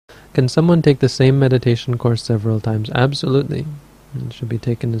Can someone take the same meditation course several times? Absolutely. It should be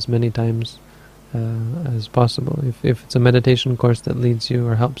taken as many times as possible. If it's a meditation course that leads you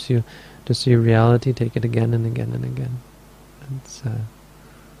or helps you to see reality, take it again and again and again. It's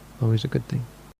always a good thing.